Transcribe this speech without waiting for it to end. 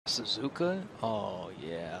Suzuka? Oh,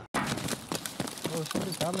 yeah. Oh,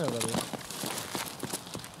 somebody's down there already.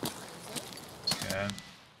 Yeah.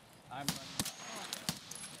 I'm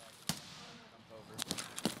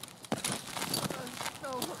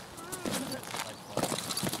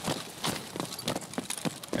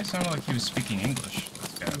It sounded like he was speaking English.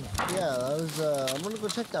 This guy. Yeah, that was, I'm gonna go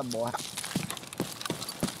check that boy.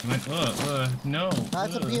 He went, no.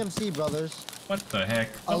 That's a PMC, brothers. What the heck?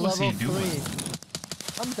 A What was he level doing? 3.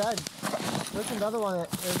 I'm dead. There's another one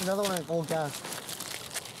at gold gas.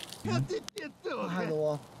 Hmm? Behind the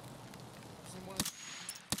wall.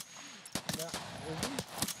 Yeah, is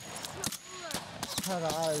he? Had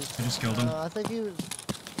eyes. I just killed him. I think you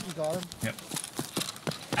got him. Yep.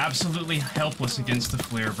 Absolutely helpless against the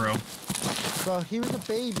flare, bro. Bro, he was a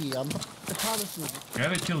baby. I promise you. The guy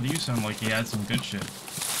that killed you sounded like he had some good shit.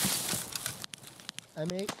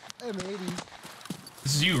 M80.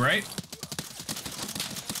 This is you, right?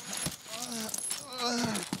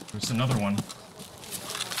 There's another one.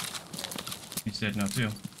 He's dead now, too.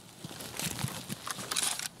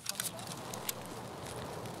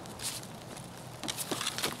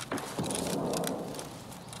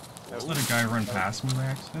 Just let a guy run past me by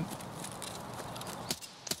accident.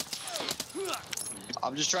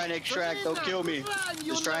 I'm just trying to extract, don't kill me.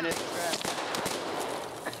 Just trying to extract.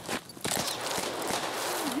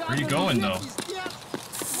 Where are you going, though?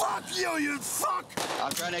 Fuck you, you fuck!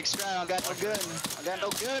 I'm trying to extract, I got no gun. I got no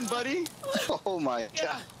gun, buddy. Oh my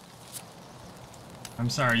god. I'm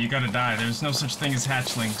sorry, you gotta die. There's no such thing as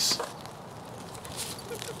hatchlings.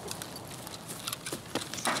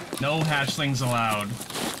 No hatchlings allowed.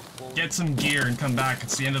 Get some gear and come back.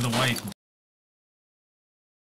 It's the end of the wipe.